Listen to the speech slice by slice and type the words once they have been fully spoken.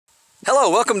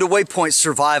Hello, welcome to Waypoint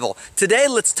Survival. Today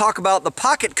let's talk about the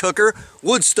Pocket Cooker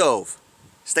wood stove.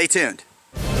 Stay tuned.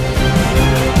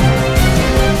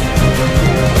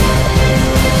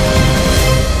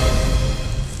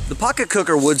 The Pocket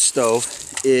Cooker wood stove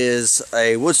is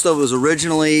a wood stove that was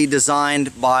originally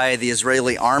designed by the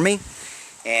Israeli Army,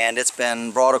 and it's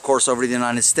been brought, of course, over to the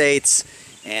United States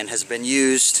and has been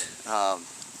used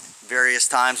various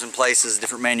times and places,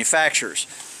 different manufacturers.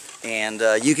 And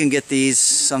you can get these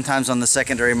sometimes on the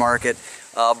secondary market.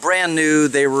 Brand new,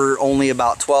 they were only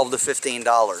about $12 to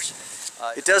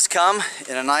 $15. It does come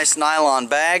in a nice nylon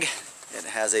bag. It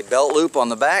has a belt loop on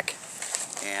the back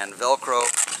and Velcro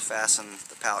to fasten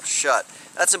the pouch shut.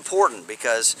 That's important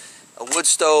because a wood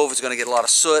stove is going to get a lot of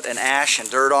soot and ash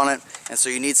and dirt on it, and so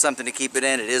you need something to keep it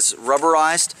in. It is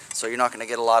rubberized, so you're not going to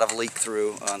get a lot of leak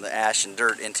through on the ash and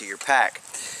dirt into your pack.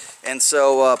 And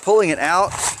so pulling it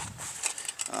out,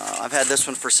 I've had this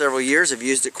one for several years. I've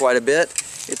used it quite a bit.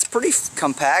 It's pretty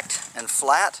compact and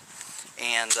flat,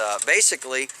 and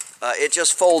basically it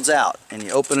just folds out, and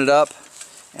you open it up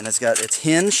and it's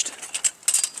hinged.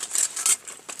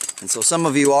 And so some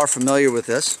of you are familiar with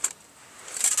this.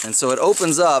 And so it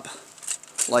opens up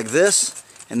like this,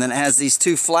 and then it has these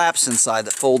two flaps inside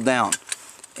that fold down,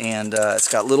 and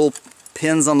it's got little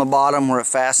pins on the bottom where it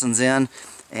fastens in,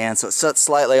 and so it sits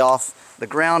slightly off the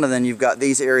ground, and then you've got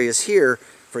these areas here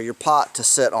for your pot to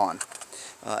sit on.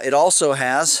 It also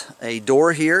has a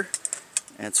door here,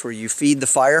 and it's where you feed the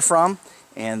fire from,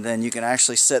 and then you can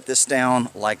actually set this down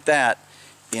like that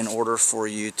in order for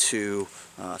you to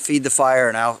feed the fire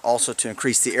and also to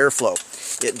increase the airflow.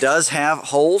 It does have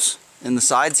holes in the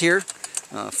sides here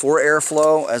for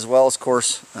airflow, as well as, of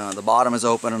course, the bottom is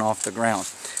open and off the ground.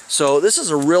 So this is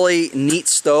a really neat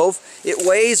stove. It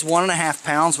weighs 1.5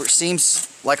 pounds, which seems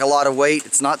like a lot of weight.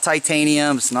 It's not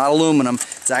titanium, it's not aluminum,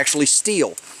 it's actually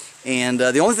steel. And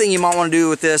the only thing you might want to do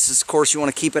with this is, of course, you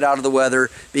want to keep it out of the weather.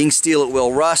 Being steel, it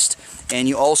will rust, and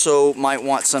you also might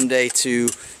want someday to,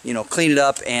 clean it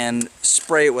up and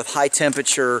spray it with high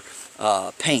temperature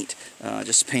paint.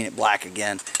 Just paint it black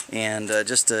again, and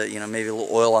just to, maybe a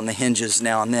little oil on the hinges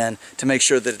now and then to make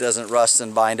sure that it doesn't rust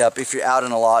and bind up. If you're out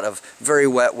in a lot of very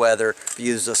wet weather, you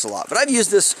use this a lot. But I've used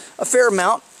this a fair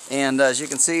amount, and as you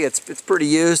can see, it's pretty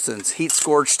used and it's heat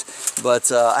scorched.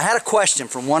 But I had a question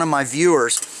from one of my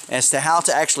viewers as to how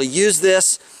to actually use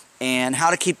this and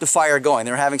how to keep the fire going.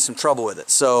 They're having some trouble with it.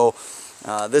 So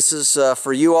this is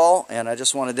for you all, and I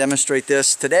just want to demonstrate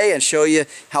this today and show you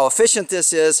how efficient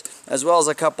this is, as well as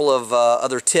a couple of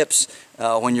other tips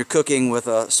when you're cooking with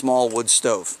a small wood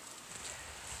stove.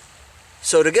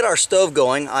 So to get our stove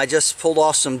going, I just pulled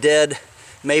off some dead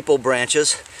maple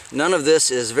branches. None of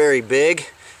this is very big.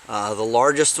 The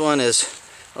largest one is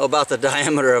about the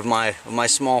diameter of my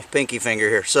small pinky finger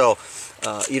here. So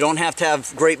you don't have to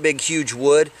have great big huge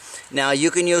wood. Now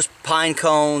you can use pine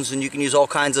cones and you can use all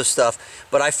kinds of stuff,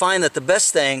 but I find that the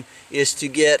best thing is to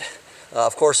get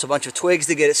of course a bunch of twigs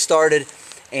to get it started,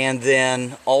 and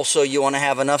then also you want to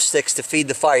have enough sticks to feed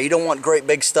the fire. You don't want great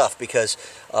big stuff because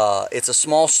it's a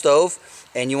small stove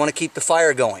and you want to keep the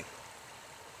fire going.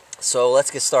 So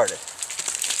let's get started.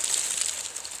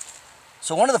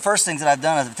 So one of the first things that I've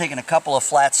done is I've taken a couple of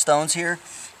flat stones here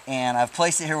and I've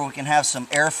placed it here where we can have some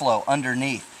airflow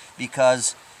underneath,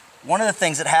 because one of the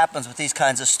things that happens with these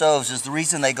kinds of stoves is the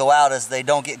reason they go out is they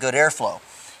don't get good airflow.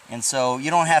 And so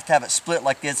you don't have to have it split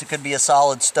like this. It could be a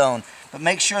solid stone. But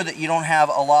make sure that you don't have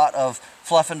a lot of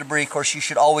fluff and debris. Of course, you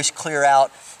should always clear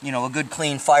out, a good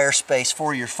clean fire space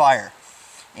for your fire.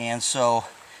 And so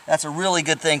that's a really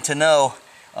good thing to know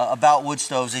about wood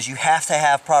stoves, is you have to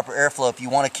have proper airflow if you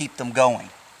want to keep them going.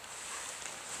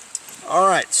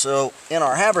 Alright, so in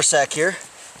our haversack here,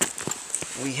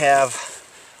 we have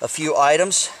a few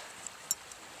items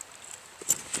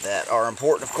that are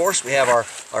important, of course. We have our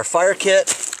fire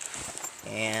kit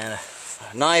and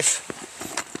a knife,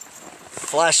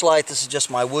 flashlight. This is just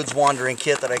my woods wandering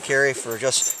kit that I carry for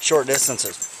just short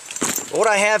distances. But what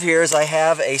I have here is I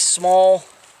have a small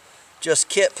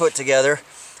kit put together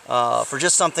for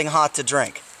just something hot to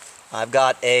drink. I've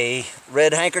got a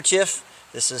red handkerchief.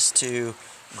 This is to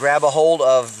grab a hold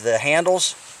of the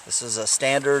handles. This is a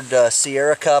standard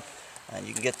Sierra cup, and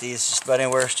you can get these just about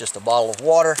anywhere. It's just a bottle of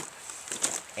water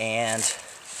and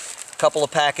a couple of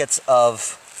packets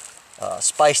of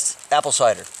spiced apple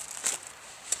cider.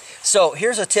 So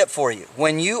here's a tip for you.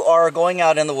 When you are going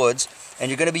out in the woods and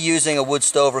you're going to be using a wood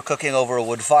stove or cooking over a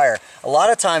wood fire, a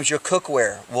lot of times your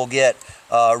cookware will get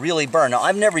really burned. Now,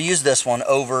 I've never used this one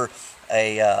over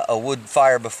a wood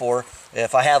fire before.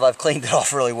 If I have, I've cleaned it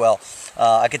off really well.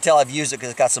 I can tell I've used it because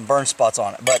it's got some burn spots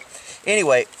on it. But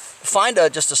anyway, find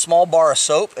just a small bar of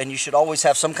soap, and you should always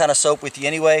have some kind of soap with you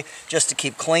anyway, just to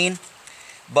keep clean.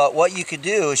 But what you could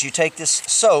do is you take this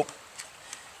soap,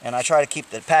 and I try to keep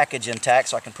the package intact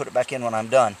so I can put it back in when I'm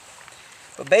done.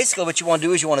 But basically what you want to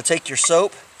do is you want to take your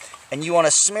soap and you want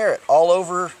to smear it all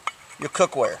over your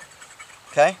cookware,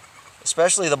 okay?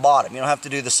 Especially the bottom. You don't have to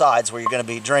do the sides where you're going to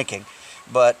be drinking,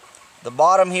 but the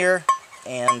bottom here,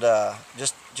 and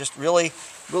just really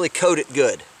coat it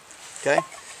good, okay?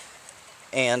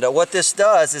 And what this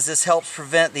does is this helps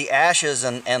prevent the ashes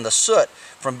and the soot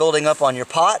from building up on your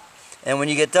pot. And when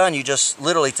you get done, you just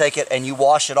literally take it and you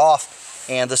wash it off,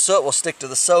 and the soot will stick to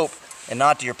the soap and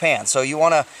not to your pan. So you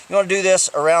want to do this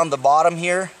around the bottom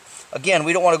here. Again,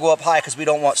 we don't want to go up high because we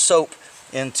don't want soap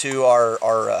into our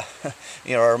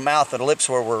our mouth and lips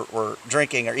where we're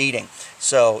drinking or eating.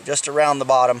 So just around the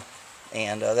bottom,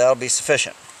 and that'll be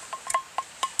sufficient.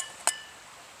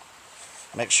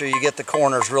 Make sure you get the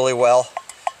corners really well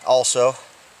also,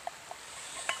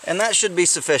 and that should be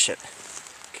sufficient.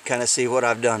 You can kind of see what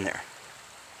I've done there.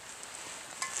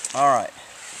 Alright,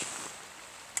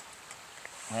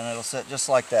 and it'll sit just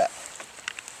like that.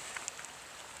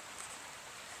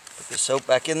 Put the soap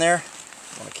back in there.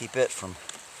 I want to keep it from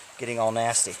getting all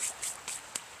nasty.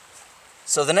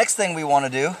 So the next thing we want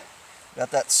to do,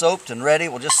 got that soaped and ready,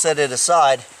 we'll just set it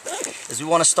aside, is we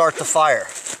want to start the fire.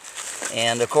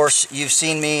 And of course you've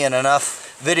seen me in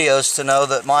enough videos to know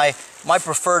that my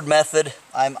preferred method,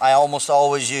 I almost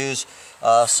always use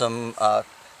some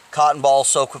cotton ball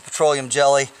soaked with petroleum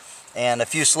jelly and a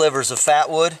few slivers of fat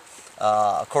wood.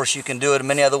 Of course you can do it in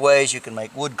many other ways. You can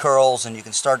make wood curls and you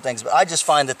can start things, but I just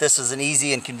find that this is an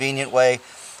easy and convenient way,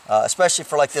 especially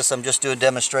for like this. I'm just doing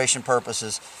demonstration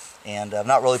purposes and I'm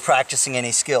not really practicing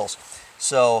any skills.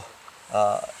 So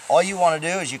all you want to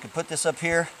do is you can put this up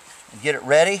here and get it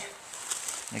ready.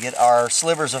 We get our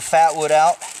slivers of fat wood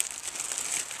out.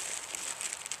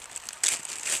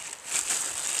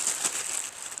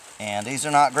 And these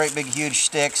are not great big huge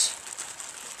sticks,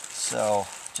 so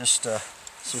just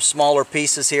some smaller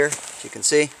pieces here, as you can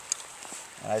see.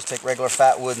 And I just take regular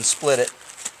fat wood and split it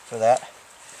for that.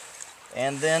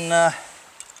 And then so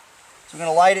we're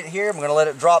going to light it here. I'm going to let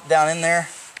it drop down in there.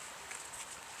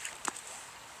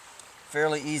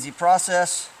 Fairly easy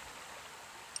process.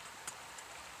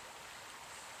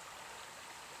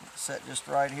 Set just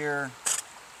right here.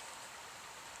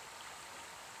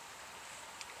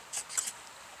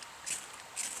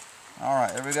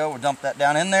 Alright, there we go. We'll dump that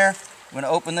down in there. I'm going to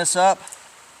open this up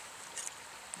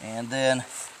and then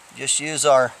just use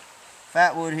our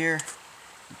fat wood here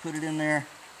and put it in there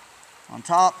on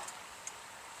top.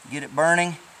 Get it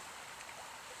burning.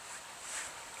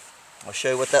 I'll show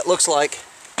you what that looks like.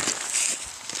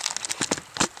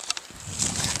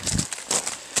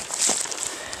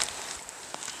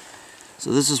 So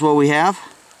this is what we have.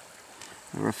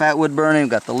 We have our fat wood burning.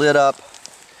 We've got the lid up.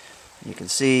 You can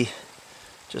see,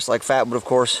 just like fat wood, of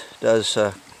course, does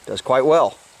quite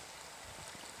well.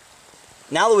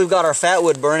 Now that we've got our fat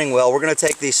wood burning well, we're going to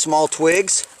take these small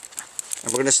twigs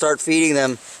and we're going to start feeding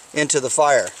them into the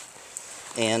fire.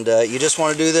 And you just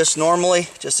want to do this normally,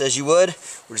 just as you would.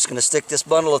 We're just going to stick this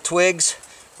bundle of twigs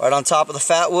right on top of the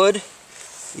fat wood,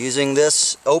 using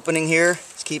this opening here.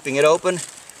 It's keeping it open.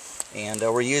 And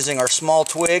we're using our small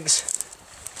twigs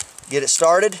to get it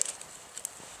started.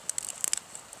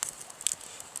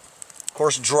 Of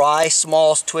course, dry,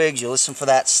 small twigs, you listen for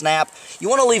that snap. You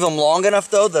want to leave them long enough,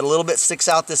 though, that a little bit sticks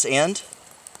out this end.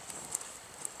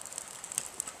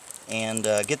 And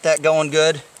get that going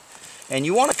good. And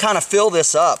you want to kind of fill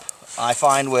this up, I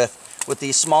find, with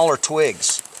these smaller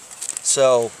twigs.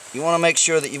 So you want to make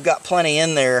sure that you've got plenty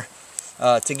in there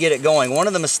to get it going. One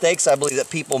of the mistakes I believe that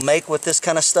people make with this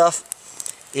kind of stuff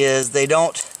is they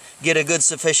don't get a good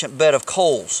sufficient bed of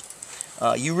coals.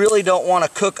 You really don't want to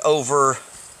cook over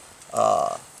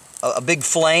a big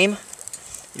flame.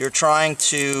 You're trying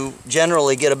to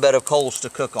generally get a bed of coals to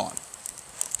cook on.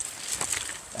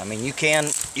 I mean, you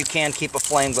can keep a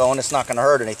flame going. It's not going to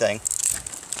hurt anything.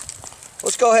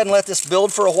 Let's go ahead and let this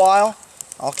build for a while.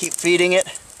 I'll keep feeding it,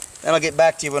 then I'll get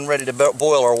back to you when ready to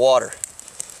boil our water.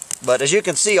 But as you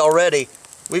can see already,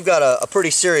 we've got a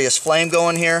pretty serious flame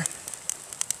going here.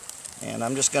 And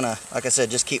I'm just gonna, like I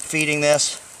said, just keep feeding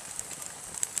this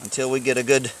until we get a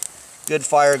good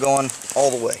fire going all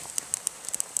the way.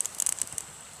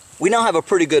 We now have a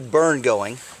pretty good burn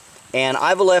going, and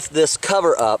I've left this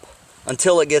cover up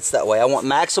until it gets that way. I want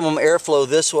maximum airflow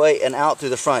this way and out through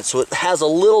the front, so it has a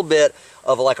little bit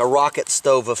of like a rocket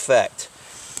stove effect.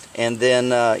 And then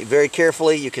very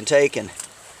carefully you can take and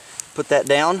put that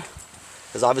down,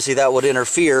 because obviously that would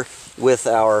interfere with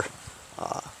our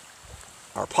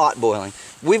our pot boiling.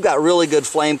 We've got really good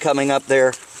flame coming up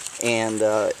there, and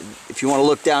if you want to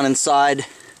look down inside,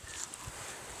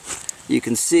 you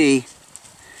can see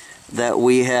that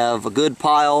we have a good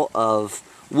pile of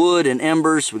wood and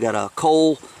embers. We got a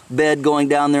coal bed going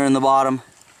down there in the bottom,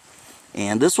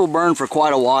 and this will burn for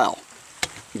quite a while,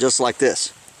 just like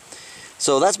this.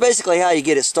 So that's basically how you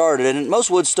get it started, and most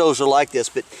wood stoves are like this,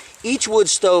 but each wood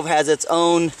stove has its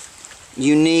own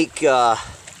unique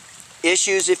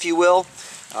issues, if you will.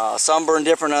 Some burn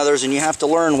different than others, and you have to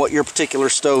learn what your particular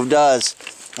stove does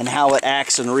and how it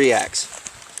acts and reacts.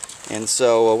 And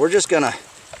so we're just gonna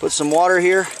put some water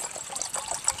here.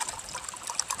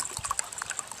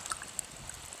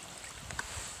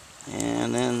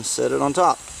 And then set it on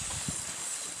top.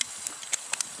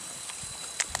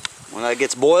 When that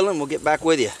gets boiling, we'll get back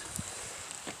with you.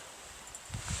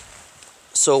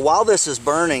 So while this is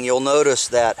burning, you'll notice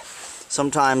that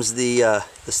sometimes the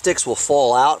sticks will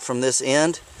fall out from this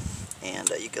end, and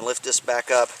you can lift this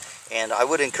back up. And I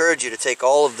would encourage you to take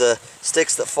all of the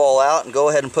sticks that fall out and go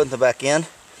ahead and put them back in,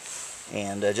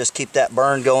 and just keep that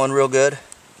burn going real good.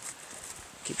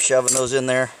 Keep shoving those in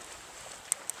there.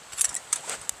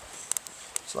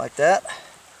 Just like that.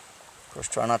 Of course,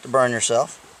 try not to burn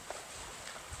yourself.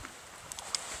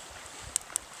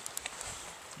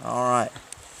 Alright.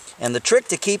 And the trick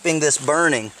to keeping this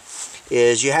burning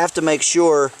is you have to make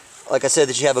sure, like I said,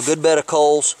 that you have a good bed of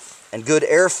coals and good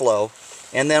airflow,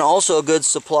 and then also a good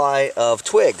supply of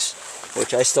twigs,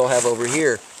 which I still have over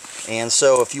here. And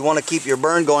so if you want to keep your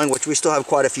burn going, which we still have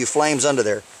quite a few flames under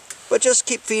there, but just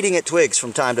keep feeding it twigs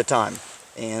from time to time,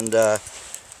 and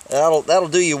that'll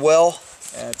do you well.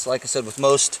 It's like I said with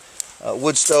most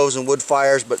wood stoves and wood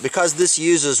fires, but because this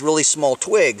uses really small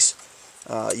twigs,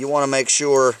 you want to make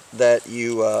sure that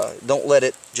you don't let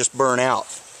it just burn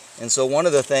out. And so one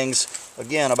of the things,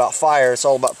 again, about fire, it's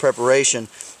all about preparation.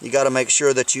 You got to make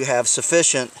sure that you have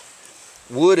sufficient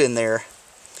wood in there.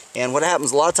 And what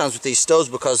happens a lot of times with these stoves,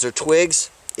 because they're twigs,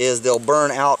 is they'll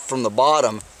burn out from the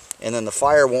bottom, and then the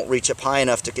fire won't reach up high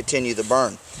enough to continue the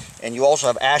burn. And you also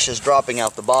have ashes dropping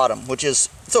out the bottom, which is,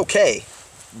 it's okay,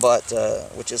 but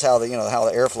which is how the how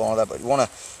the airflow and all that. But you want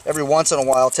to every once in a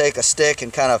while take a stick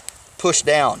and kind of push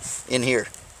down in here.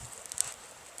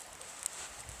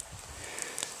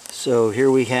 So here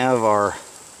we have our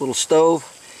little stove,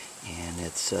 and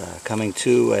it's coming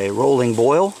to a rolling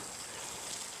boil.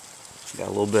 Got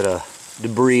a little bit of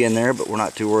debris in there, but we're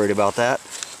not too worried about that.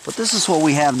 But this is what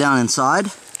we have down inside,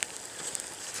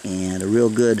 and a real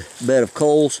good bed of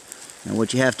coals. And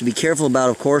what you have to be careful about,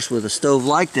 of course, with a stove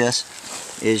like this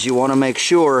is you want to make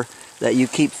sure that you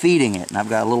keep feeding it. And I've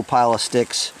got a little pile of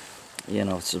sticks, you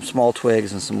know, some small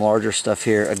twigs and some larger stuff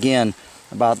here, again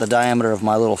about the diameter of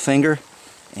my little finger,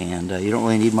 and you don't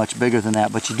really need much bigger than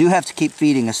that, but you do have to keep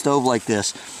feeding a stove like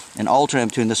this and alternate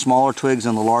between the smaller twigs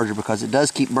and the larger, because it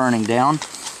does keep burning down,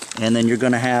 and then you're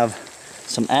going to have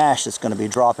some ash that's going to be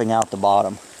dropping out the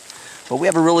bottom. But we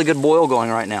have a really good boil going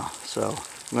right now, so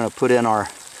I'm going to put in our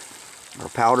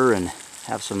powder and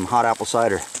have some hot apple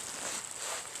cider.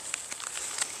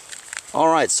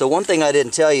 Alright, so one thing I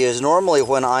didn't tell you is normally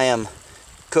when I am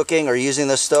cooking or using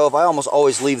this stove, I almost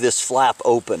always leave this flap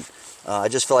open. I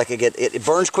just feel like it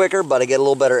burns quicker, but I get a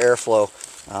little better airflow,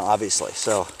 obviously.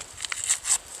 So,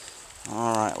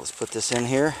 alright, let's put this in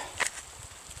here.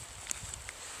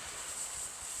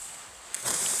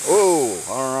 Whoa,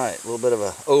 alright, a little bit of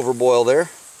a overboil there.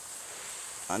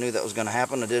 I knew that was going to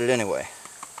happen, I did it anyway.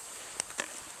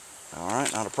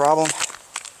 Alright, not a problem.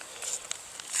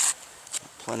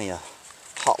 Plenty of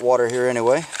hot water here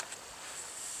anyway.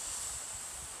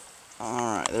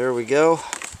 Alright, there we go.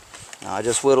 Now I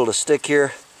just whittled a stick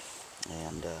here,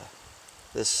 and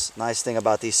this nice thing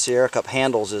about these Sierra Cup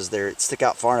handles is they stick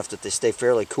out far enough that they stay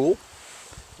fairly cool.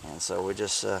 And so we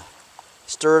just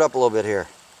stir it up a little bit here.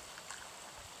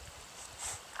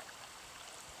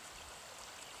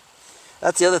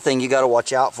 That's the other thing you got to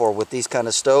watch out for with these kind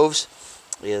of stoves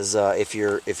is if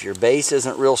your base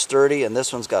isn't real sturdy and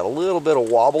this one's got a little bit of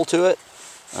wobble to it,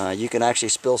 you can actually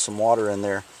spill some water in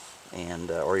there,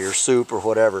 and or your soup or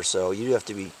whatever. So you have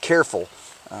to be careful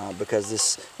because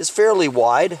this is fairly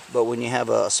wide, but when you have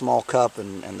a small cup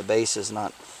and the base is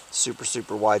not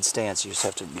super wide stance, you just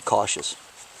have to be cautious.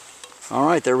 All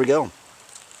right, there we go.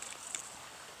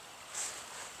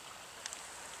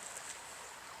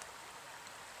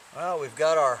 Well, we've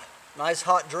got our nice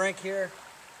hot drink here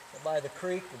by the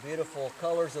creek, the beautiful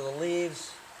colors of the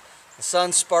leaves, the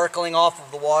sun sparkling off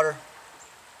of the water.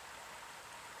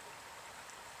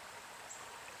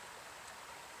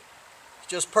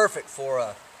 It's just perfect for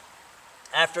an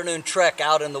afternoon trek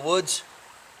out in the woods,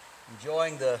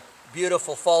 enjoying the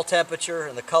beautiful fall temperature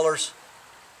and the colors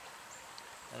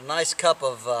and a nice cup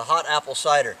of hot apple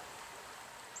cider.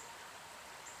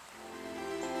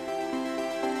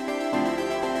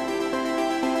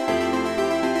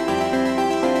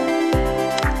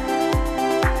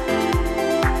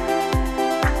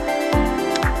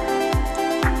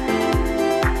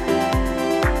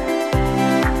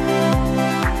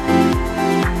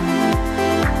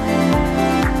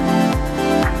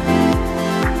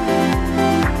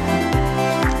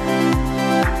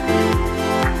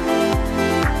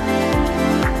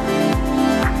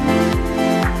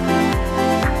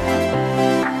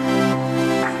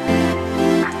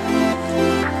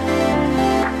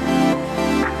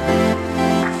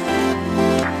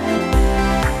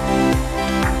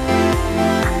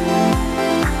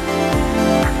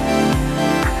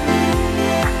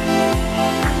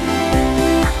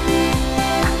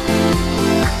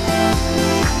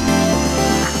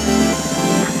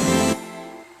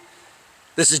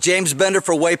 This is James Bender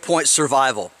for Waypoint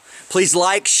Survival. Please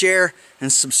like, share,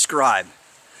 and subscribe.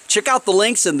 Check out the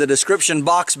links in the description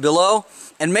box below,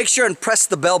 and make sure and press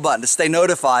the bell button to stay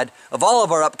notified of all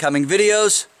of our upcoming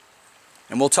videos,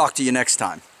 and we'll talk to you next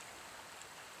time.